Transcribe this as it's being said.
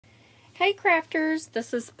Hey crafters,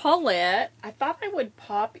 this is Paulette. I thought I would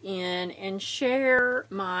pop in and share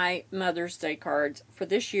my Mother's Day cards for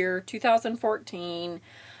this year, 2014.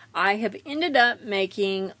 I have ended up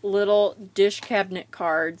making little dish cabinet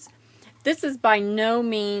cards. This is by no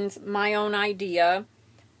means my own idea.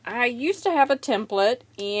 I used to have a template,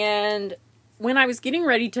 and when I was getting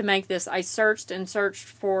ready to make this, I searched and searched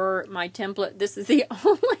for my template. This is the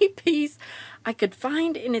only piece I could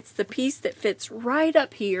find, and it's the piece that fits right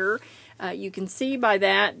up here. You can see by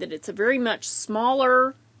that it's a very much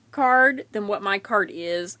smaller card than what my card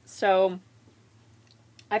is. So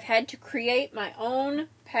I've had to create my own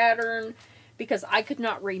pattern because I could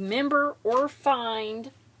not remember or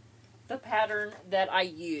find the pattern that I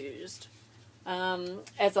used.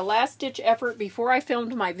 As a last-ditch effort, before I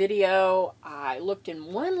filmed my video, I looked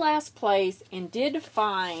in one last place and did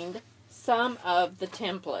find some of the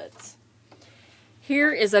templates.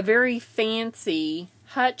 Here is a very fancy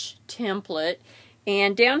Hutch template,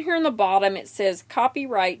 and down here in the bottom it says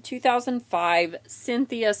copyright 2005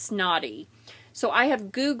 Cynthia Snoddy. So I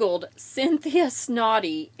have Googled Cynthia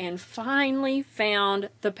Snoddy and finally found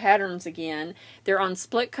the patterns again. They're on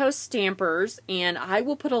Split Coast Stampers, and I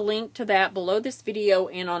will put a link to that below this video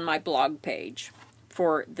and on my blog page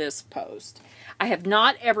for this post. I have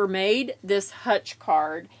not ever made this Hutch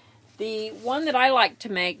card. The one that I like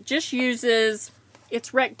to make just uses,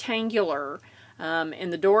 it's rectangular,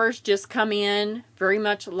 and the doors just come in very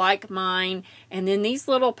much like mine, and then these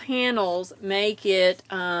little panels make it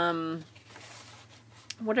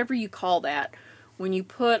whatever you call that, when you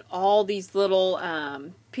put all these little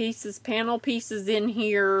panel pieces in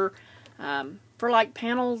here for like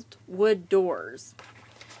paneled wood doors.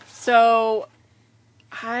 So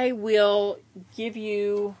I will give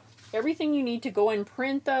you everything you need to go and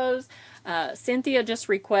print those. Cynthia just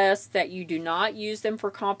requests that you do not use them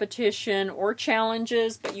for competition or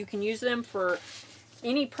challenges, but you can use them for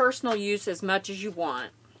any personal use as much as you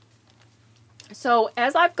want. So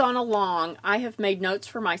as I've gone along, I have made notes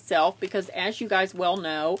for myself because, as you guys well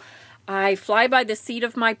know, I fly by the seat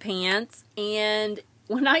of my pants, and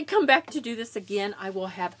when I come back to do this again, I will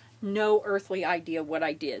have no earthly idea what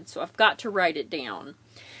I did. So I've got to write it down.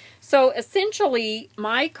 So essentially,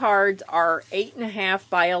 my cards are 8.5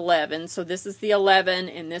 by 11. So this is the 11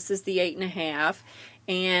 and this is the 8.5.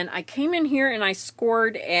 And I came in here and I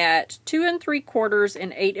scored at 2 3/4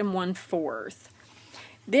 and 8 1/4.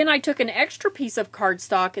 Then I took an extra piece of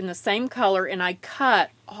cardstock in the same color and I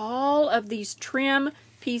cut all of these trim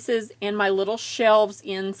pieces and my little shelves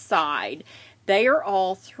inside. They are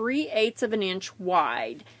all 3/8 of an inch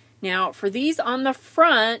wide. Now for these on the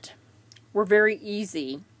front were very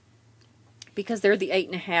easy because they're the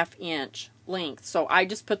 8.5 inch length. So I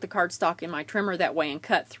just put the cardstock in my trimmer that way and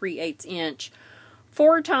cut 3/8 inch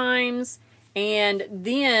 4 times. And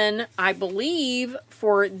then I believe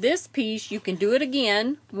for this piece you can do it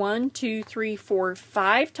again 1, 2, 3, 4,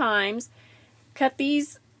 5 times. Cut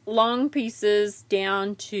these long pieces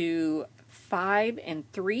down to 5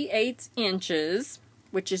 3/8 inches,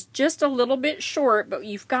 which is just a little bit short, but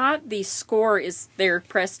you've got the score is there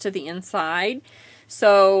pressed to the inside.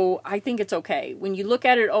 So I think it's okay. When you look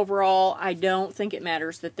at it overall, I don't think it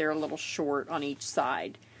matters that they're a little short on each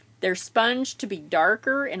side. They're sponged to be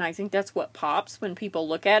darker, and I think that's what pops when people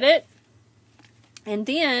look at it. And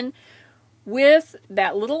then with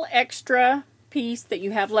that little extra piece that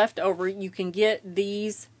you have left over, you can get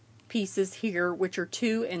these pieces here, which are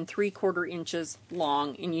 2 3/4 inches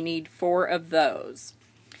long, and you need 4 of those.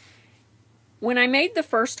 When I made the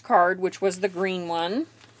first card, which was the green one,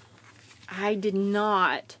 I did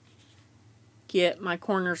not get my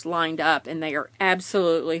corners lined up, and they are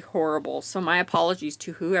absolutely horrible. So my apologies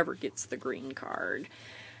to whoever gets the green card.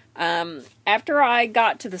 After I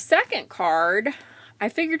got to the second card, I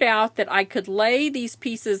figured out that I could lay these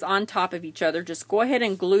pieces on top of each other. Just go ahead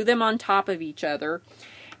and glue them on top of each other,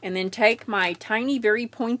 and then take my tiny, very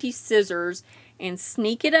pointy scissors and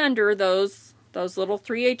sneak it under those little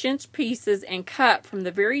 3/8 inch pieces and cut from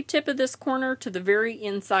the very tip of this corner to the very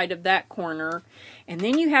inside of that corner. And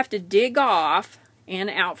then you have to dig off and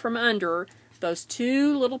out from under those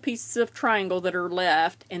 2 little pieces of triangle that are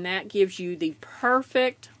left, and that gives you the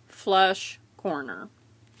perfect flush corner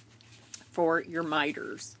for your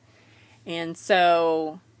miters. And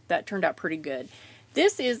so that turned out pretty good.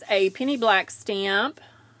 This is a penny black stamp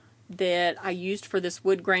that I used for this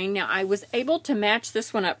wood grain. Now I was able to match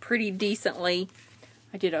this one up pretty decently.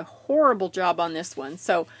 I did a horrible job on this one,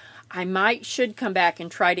 so I should come back and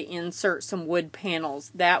try to insert some wood panels.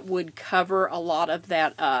 That would cover a lot of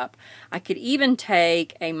that up. I could even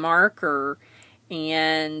take a marker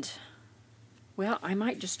and, well, I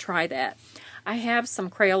might just try that. I have some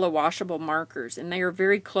Crayola washable markers, and they are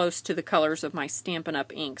very close to the colors of my Stampin'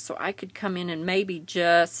 Up! Ink, so I could come in and maybe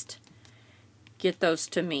just get those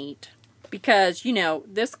to meet. Because, you know,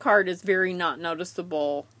 this card is very not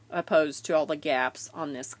noticeable opposed to all the gaps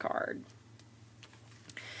on this card.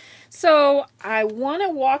 So, I want to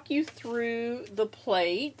walk you through the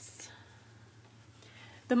plates.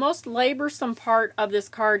 The most laborsome part of this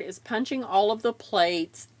card is punching all of the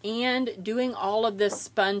plates and doing all of this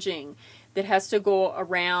sponging that has to go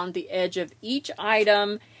around the edge of each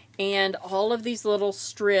item and all of these little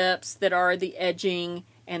strips that are the edging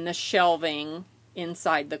and the shelving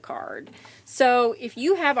inside the card. So if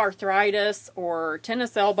you have arthritis or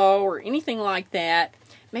tennis elbow or anything like that,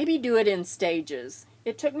 maybe do it in stages.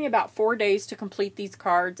 It took me about 4 days to complete these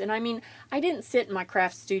cards, and I mean, I didn't sit in my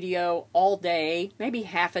craft studio all day, maybe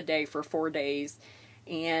half a day for 4 days,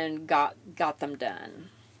 and got them done.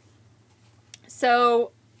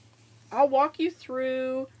 So I'll walk you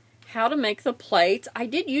through how to make the plates. I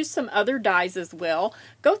did use some other dies as well.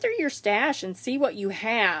 Go through your stash and see what you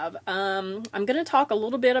have. I'm going to talk a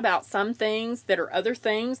little bit about some things that are other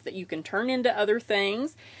things that you can turn into other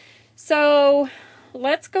things. So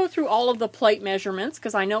let's go through all of the plate measurements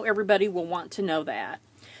because I know everybody will want to know that.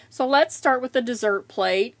 So let's start with the dessert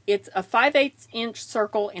plate. It's a 5/8 inch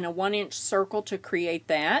circle and a 1 inch circle to create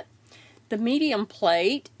that. The medium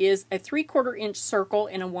plate is a 3/4 inch circle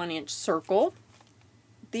and a 1 inch circle.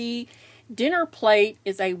 The dinner plate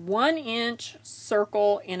is a 1 inch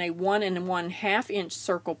circle and a 1 1/2 inch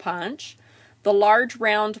circle punch. The large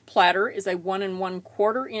round platter is a 1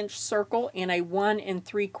 1/4 inch circle and a 1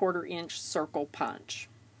 3/4 inch circle punch.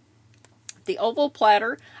 The oval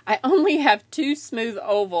platter, I only have 2 smooth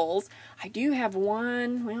ovals. I do have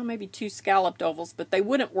one, well, maybe 2 scalloped ovals, but they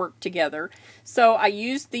wouldn't work together. So I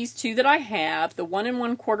used these 2 that I have, the 1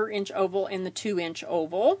 1/4 inch oval and the 2 inch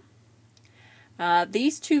oval.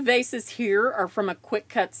 These 2 vases here are from a Quick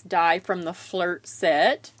Cuts die from the Flirt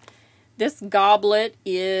set. This goblet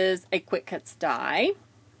is a Quick Cuts die.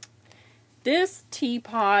 This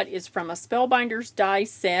teapot is from a Spellbinders die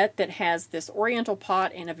set that has this oriental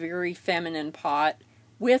pot and a very feminine pot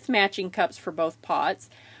with matching cups for both pots.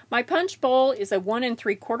 My punch bowl is a 1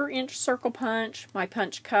 3/4 inch circle punch. My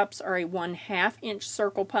punch cups are a 1/2 inch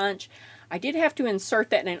circle punch. I did have to insert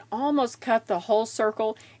that and almost cut the whole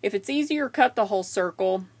circle. If it's easier, cut the whole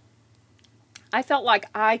circle. I felt like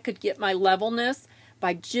I could get my levelness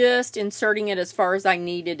by just inserting it as far as I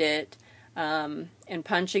needed it and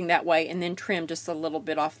punching that way, and then trim just a little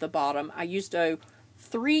bit off the bottom. I used a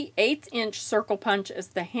 3/8 inch circle punch as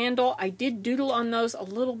the handle. I did doodle on those a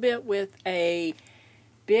little bit with a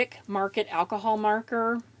Bic Market alcohol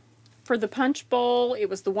marker. For the punch bowl, it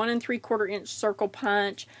was the 1 3/4 inch circle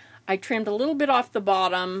punch. I trimmed a little bit off the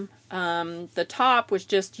bottom. The top was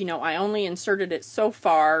just, you know, I only inserted it so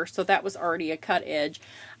far, so that was already a cut edge.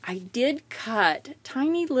 I did cut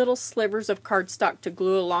tiny little slivers of cardstock to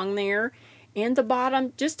glue along there and the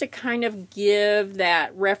bottom just to kind of give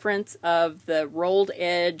that reference of the rolled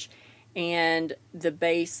edge and the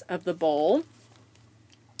base of the bowl.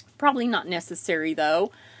 Probably not necessary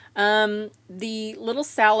though. The little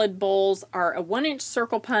salad bowls are a 1 inch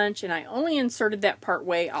circle punch, and I only inserted that part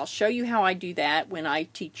way. I'll show you how I do that when I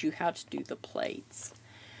teach you how to do the plates.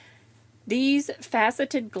 These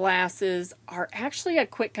faceted glasses are actually a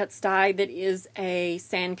Quick Cuts die that is a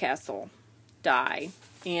sandcastle die,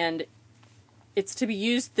 and it's to be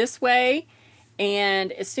used this way.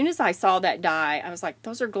 And as soon as I saw that die, I was like,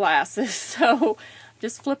 those are glasses, so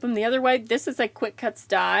just flip them the other way. This is a Quick Cuts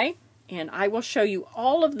die, and I will show you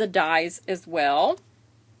all of the dies as well.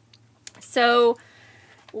 So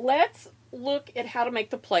let's look at how to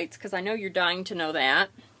make the plates, because I know you're dying to know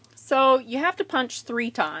that. So you have to punch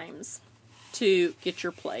 3 times to get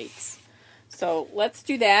your plates. So let's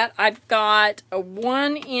do that. I've got a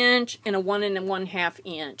 1 inch and a 1 1/2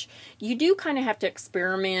 inch. You do kind of have to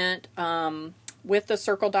experiment with the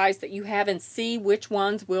circle dies that you have and see which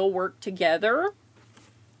ones will work together.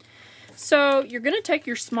 So you're going to take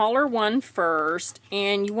your smaller one first,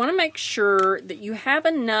 and you want to make sure that you have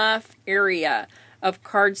enough area of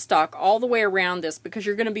cardstock all the way around this, because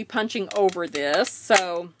you're going to be punching over this.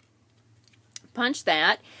 So punch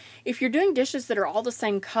that. If you're doing dishes that are all the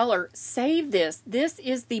same color, save this. This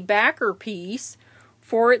is the backer piece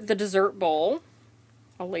for the dessert bowl.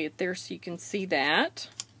 I'll lay it there so you can see that.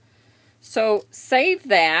 So save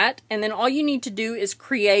that, and then all you need to do is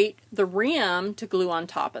create the rim to glue on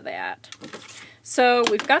top of that. So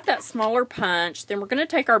we've got that smaller punch. Then we're going to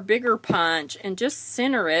take our bigger punch and just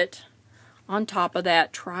center it on top of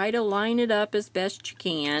that. Try to line it up as best you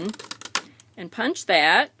can and punch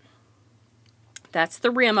that. That's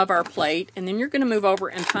the rim of our plate. And then you're going to move over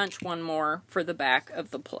and punch one more for the back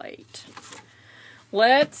of the plate.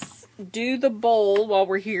 Let's do the bowl while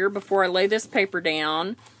we're here before I lay this paper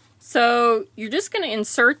down. So you're just going to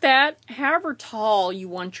insert that however tall you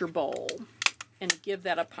want your bowl and give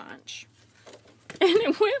that a punch. And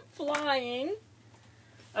it went flying.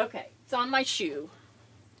 Okay, it's on my shoe.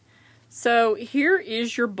 So here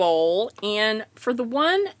is your bowl, and for the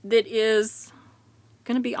one that is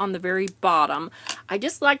going to be on the very bottom, I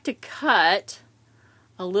just like to cut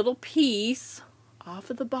a little piece off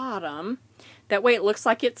of the bottom. That way it looks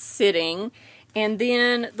like it's sitting. And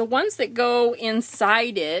then the ones that go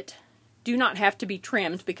inside it do not have to be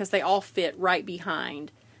trimmed because they all fit right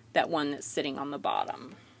behind that one that's sitting on the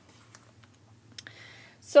bottom.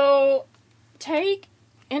 So take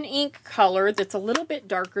an ink color that's a little bit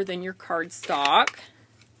darker than your cardstock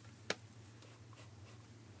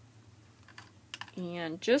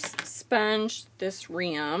and just sponge this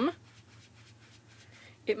rim.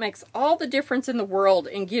 It makes all the difference in the world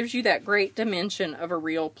and gives you that great dimension of a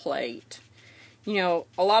real plate. You know,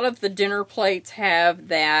 a lot of the dinner plates have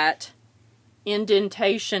that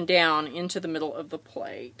indentation down into the middle of the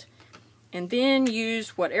plate. And then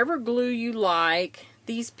use whatever glue you like.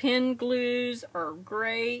 These pen glues are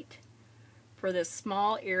great for this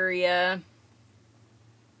small area.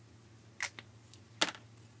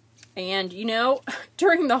 And you know,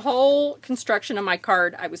 during the whole construction of my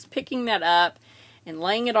card, I was picking that up and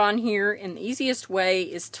laying it on here, and the easiest way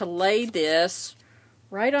is to lay this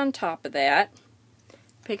right on top of that.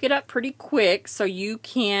 Pick it up pretty quick so you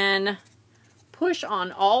can push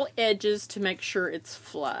on all edges to make sure it's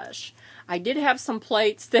flush. I did have some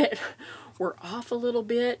plates that were off a little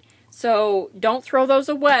bit, so don't throw those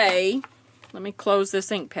away. Let me close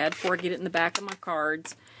this ink pad before I get it in the back of my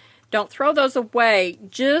cards. Don't throw those away,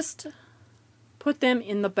 just put them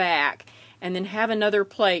in the back and then have another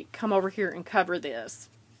plate come over here and cover this.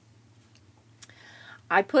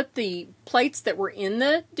 I put the plates that were in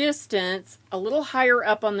the distance a little higher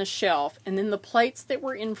up on the shelf, and then the plates that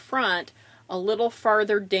were in front a little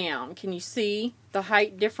farther down. Can you see the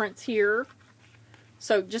height difference here?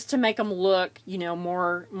 So just to make them look, you know,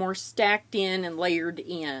 more stacked in and layered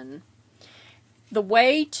in. The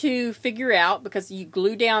way to figure out, because you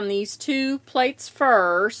glue down these 2 plates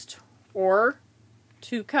first, or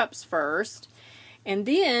 2 cups first, and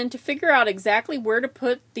then to figure out exactly where to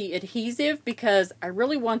put the adhesive, because I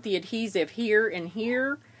really want the adhesive here and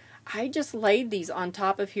here, I just laid these on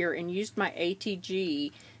top of here and used my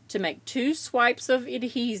ATG to make 2 swipes of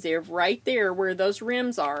adhesive right there where those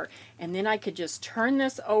rims are, and then I could just turn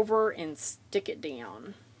this over and stick it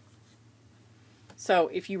down. So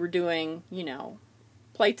if you were doing, you know,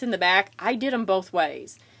 plates in the back, I did them both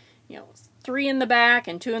ways. You know, 3 in the back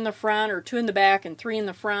and 2 in the front, or 2 in the back and 3 in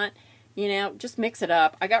the front. You know, just mix it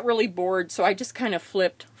up. I got really bored, so I just kind of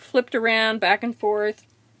flipped around back and forth.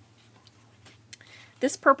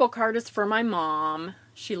 This purple card is for my mom.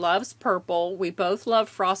 She loves purple. We both love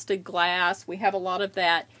frosted glass. We have a lot of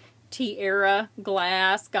that Tiara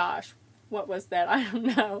glass. Gosh, what was that? I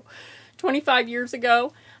don't know. 25 years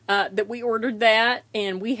ago that we ordered that,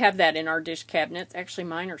 and we have that in our dish cabinets. Actually,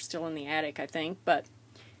 mine are still in the attic, I think. But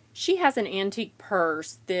she has an antique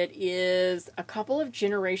purse that is a couple of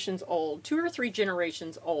generations old, 2 or 3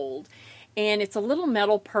 generations old. And it's a little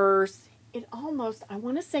metal purse. It almost, I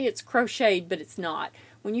want to say it's crocheted, but it's not.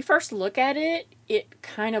 When you first look at it, it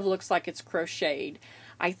kind of looks like it's crocheted.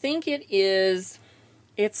 I think it is,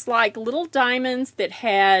 it's like little diamonds that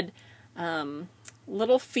had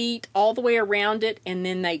little feet all the way around it, and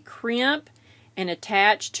then they crimp and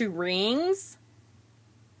attach to rings.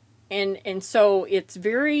 And so it's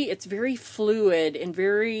very fluid and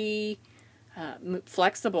very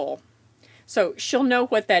flexible. So she'll know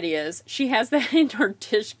what that is. She has that in her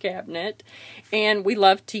dish cabinet, and we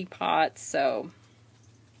love teapots, so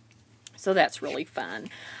that's really fun.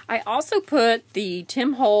 I also put the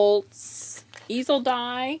Tim Holtz easel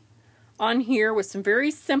die on here with some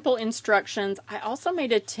very simple instructions. I also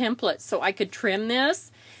made a template so I could trim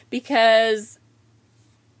this, because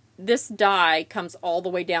this die comes all the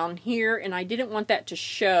way down here, and I didn't want that to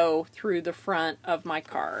show through the front of my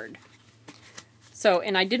card. So,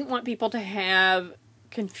 and I didn't want people to have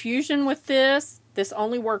confusion with this. This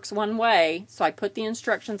only works one way, so I put the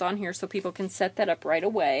instructions on here so people can set that up right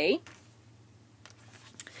away.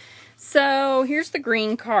 So, here's the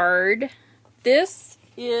green card. This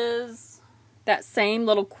is that same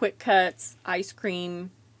little Quick Cuts ice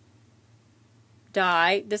cream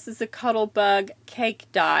die. This is a Cuttlebug cake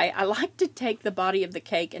die. I like to take the body of the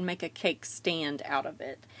cake and make a cake stand out of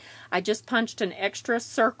it. I just punched an extra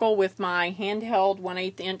circle with my handheld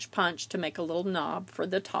 1/8 inch punch to make a little knob for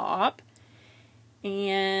the top.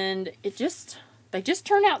 And they just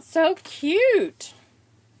turn out so cute.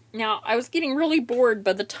 Now, I was getting really bored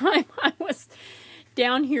by the time I was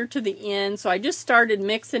down here to the end, so I just started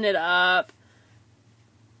mixing it up.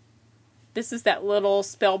 This is that little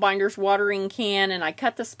Spellbinders watering can, and I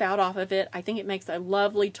cut the spout off of it. I think it makes a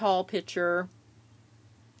lovely tall pitcher.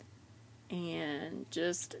 And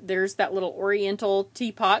just, there's that little Oriental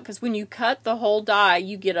teapot, because when you cut the whole die,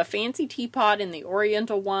 you get a fancy teapot in the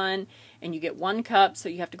Oriental one, and you get 1 cup, so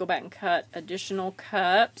you have to go back and cut additional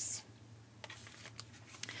cups.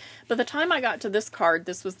 By the time I got to this card,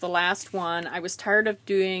 this was the last one, I was tired of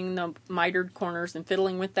doing the mitered corners and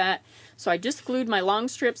fiddling with that. So I just glued my long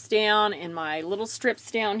strips down and my little strips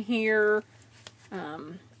down here.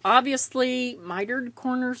 Obviously, mitered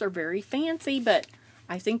corners are very fancy, but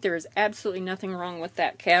I think there is absolutely nothing wrong with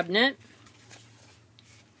that cabinet.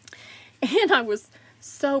 And I was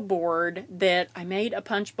so bored that I made a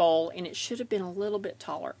punch bowl, and it should have been a little bit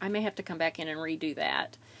taller. I may have to come back in and redo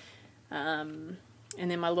that. And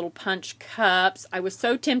then my little punch cups. I was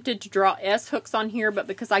so tempted to draw S hooks on here, but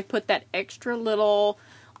because I put that extra little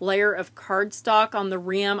layer of cardstock on the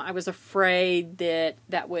rim, I was afraid that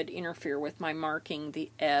that would interfere with my marking the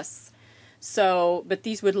S. So, but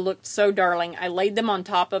these would look so darling. I laid them on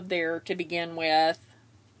top of there to begin with,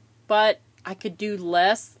 but I could do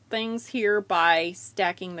less things here by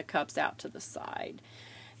stacking the cups out to the side.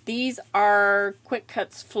 These are Quick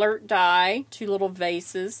Cuts Flirt die, 2 little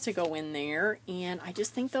vases to go in there, and I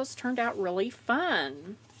just think those turned out really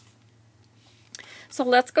fun. So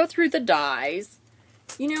let's go through the dies.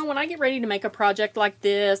 You know, when I get ready to make a project like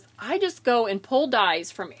this, I just go and pull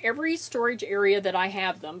dies from every storage area that I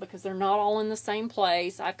have them, because they're not all in the same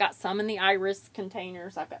place. I've got some in the iris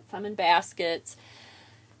containers, I've got some in baskets,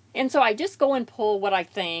 and so I just go and pull what I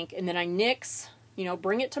think, and then I nix. You know,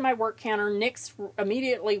 bring it to my work counter, nix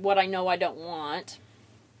immediately what I know I don't want.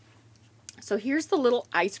 So here's the little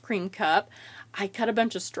ice cream cup. I cut a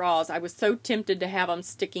bunch of straws. I was so tempted to have them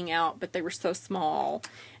sticking out, but they were so small,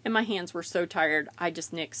 and my hands were so tired, I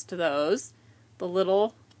just nixed those. The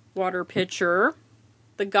little water pitcher,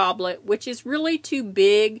 the goblet, which is really too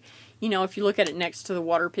big. You know, if you look at it next to the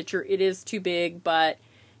water pitcher, it is too big, but,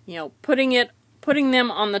 you know, putting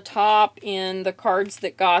them on the top in the cards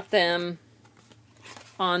that got them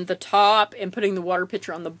on the top and putting the water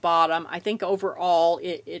pitcher on the bottom, I think overall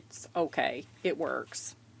it's okay. It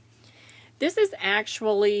works. This is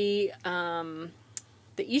actually the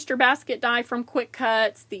Easter basket die from Quick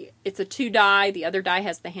Cuts. It's a 2 die. The other die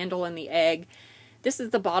has the handle and the egg. This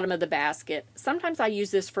is the bottom of the basket. Sometimes I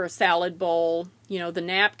use this for a salad bowl. You know, the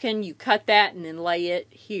napkin, you cut that and then lay it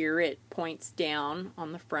here. It points down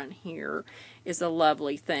on the front here. Is a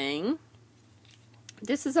lovely thing.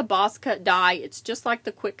 This is a Boss Cut die. It's just like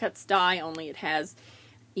the Quick Cuts die, only it has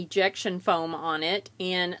ejection foam on it.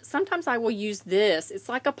 And sometimes I will use this. It's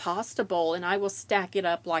like a pasta bowl, and I will stack it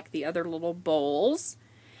up like the other little bowls.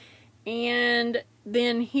 And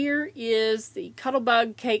then here is the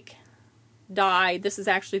Cuttlebug cake die. This is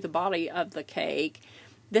actually the body of the cake.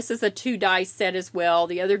 This is a 2 die set as well.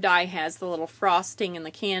 The other die has the little frosting and the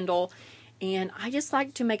candle. And I just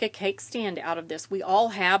like to make a cake stand out of this. We all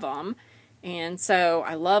have them. And so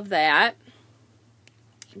I love that.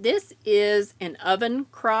 This is an oven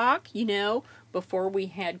crock. You know, before we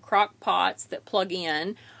had crock pots that plug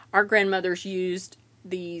in, our grandmothers used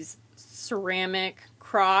these ceramic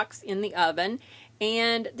crocks in the oven.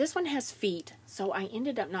 And this one has feet, so I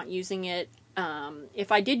ended up not using it.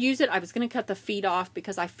 If I did use it, I was going to cut the feet off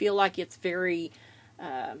because I feel like it's very,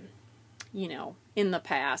 you know, in the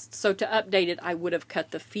past. So to update it, I would have cut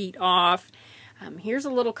the feet off. Here's a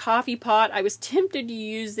little coffee pot. I was tempted to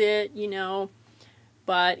use it, you know,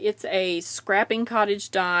 but it's a Scrapping Cottage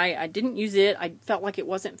die. I didn't use it. I felt like it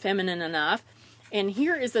wasn't feminine enough. And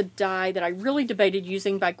here is a die that I really debated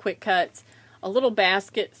using by Quick Cuts. A little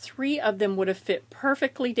basket. 3 of them would have fit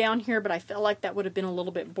perfectly down here, but I felt like that would have been a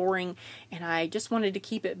little bit boring. And I just wanted to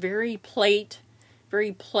keep it very plate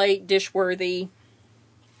dish worthy.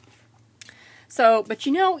 So, but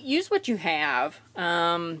you know, use what you have.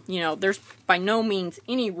 You know, there's by no means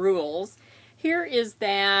any rules. Here is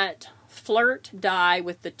that Flirt die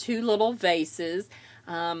with the 2 little vases.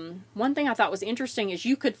 One thing I thought was interesting is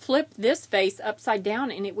you could flip this vase upside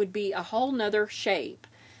down and it would be a whole nother shape.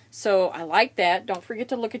 So I like that. Don't forget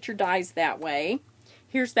to look at your dies that way.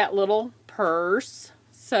 Here's that little purse.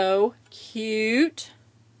 So cute.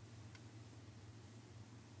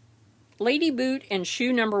 Lady Boot and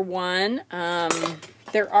shoe number 1.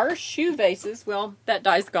 There are shoe vases. Well, that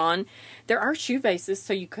die's gone. There are shoe vases,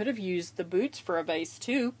 so you could have used the boots for a vase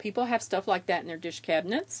too. People have stuff like that in their dish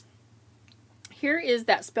cabinets. Here is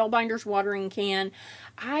that Spellbinders watering can.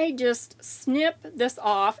 I just snip this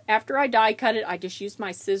off. After I die cut it, I just use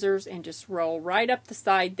my scissors and just roll right up the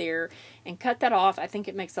side there and cut that off. I think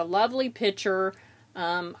it makes a lovely picture.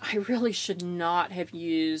 I really should not have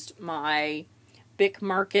used my Bic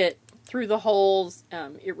Market through the holes.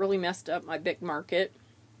 It really messed up my Bic Market.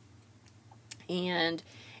 And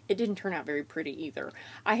it didn't turn out very pretty either.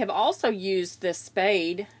 I have also used this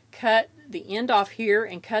spade, cut the end off here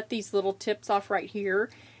and cut these little tips off right here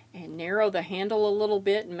and narrow the handle a little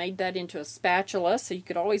bit and made that into a spatula. So you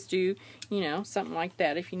could always do, you know, something like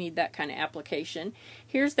that if you need that kind of application.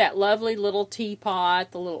 Here's that lovely little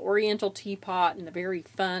teapot, the little oriental teapot and the very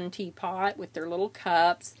fun teapot with their little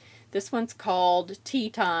cups. This one's called Tea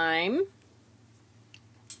Time.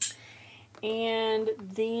 And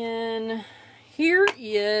then here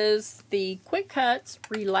is the Quick Cuts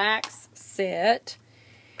Relax set.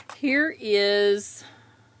 Here is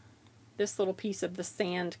this little piece of the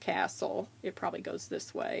sand castle. It probably goes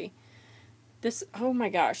this way. This, oh my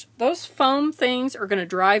gosh, those foam things are going to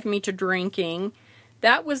drive me to drinking.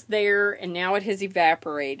 That was there and now it has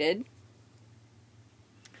evaporated.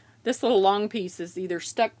 This little long piece is either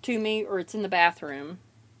stuck to me or it's in the bathroom.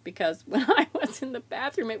 Because when I was in the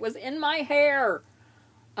bathroom, it was in my hair.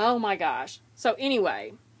 Oh my gosh. So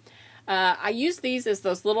anyway, I use these as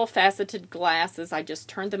those little faceted glasses. I just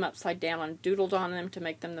turned them upside down and doodled on them to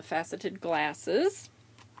make them the faceted glasses.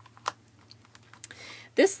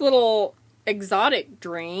 This little exotic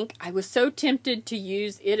drink, I was so tempted to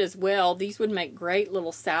use it as well. These would make great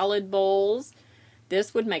little salad bowls.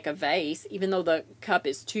 This would make a vase, even though the cup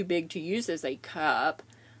is too big to use as a cup.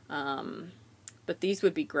 But these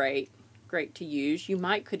would be great to use. You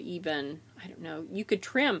could even, I don't know, you could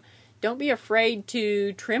trim. Don't be afraid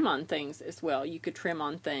to trim on things as well. You could trim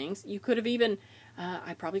on things. You could have even,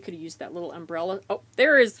 I probably could have used that little umbrella. Oh,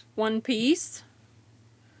 there is one piece.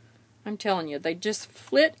 I'm telling you, they just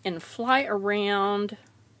flit and fly around.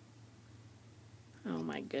 Oh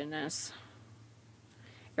my goodness.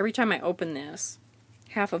 Every time I open this,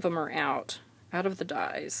 half of them are out of the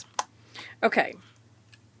dies. Okay.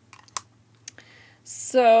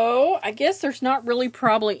 So, I guess there's not really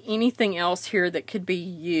probably anything else here that could be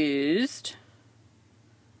used.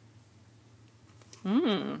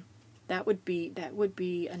 That would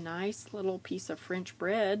be a nice little piece of French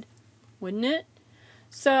bread, wouldn't it?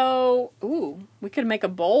 So, ooh, we could make a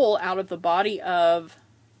bowl out of the body of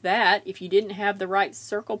that if you didn't have the right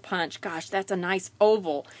circle punch. Gosh, that's a nice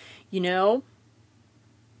oval, you know?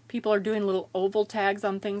 People are doing little oval tags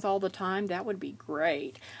on things all the time. That would be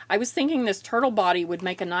great. I was thinking this turtle body would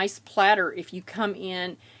make a nice platter if you come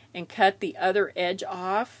in and cut the other edge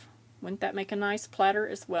off. Wouldn't that make a nice platter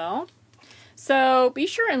as well? So be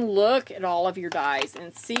sure and look at all of your dies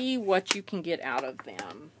and see what you can get out of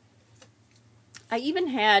them. I even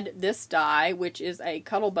had this die, which is a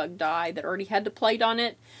Cuttlebug die that already had the plate on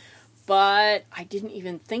it. But I didn't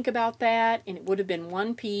even think about that, and it would have been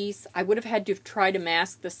one piece. I would have had to try to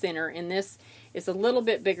mask the center, and this is a little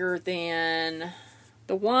bit bigger than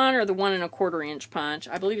the 1 or the 1 1/4 inch punch.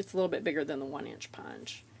 I believe it's a little bit bigger than the 1 inch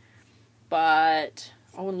punch. But,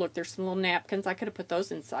 oh, and look, there's some little napkins. I could have put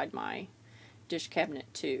those inside my dish cabinet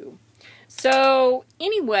too. So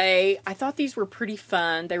anyway, I thought these were pretty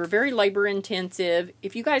fun. They were very labor intensive.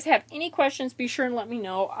 If you guys have any questions, be sure and let me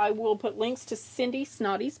know. I will put links to Cindy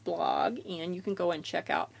Snoddy's blog, and you can go and check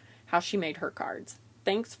out how she made her cards.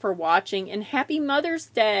 Thanks for watching, and happy Mother's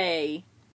Day!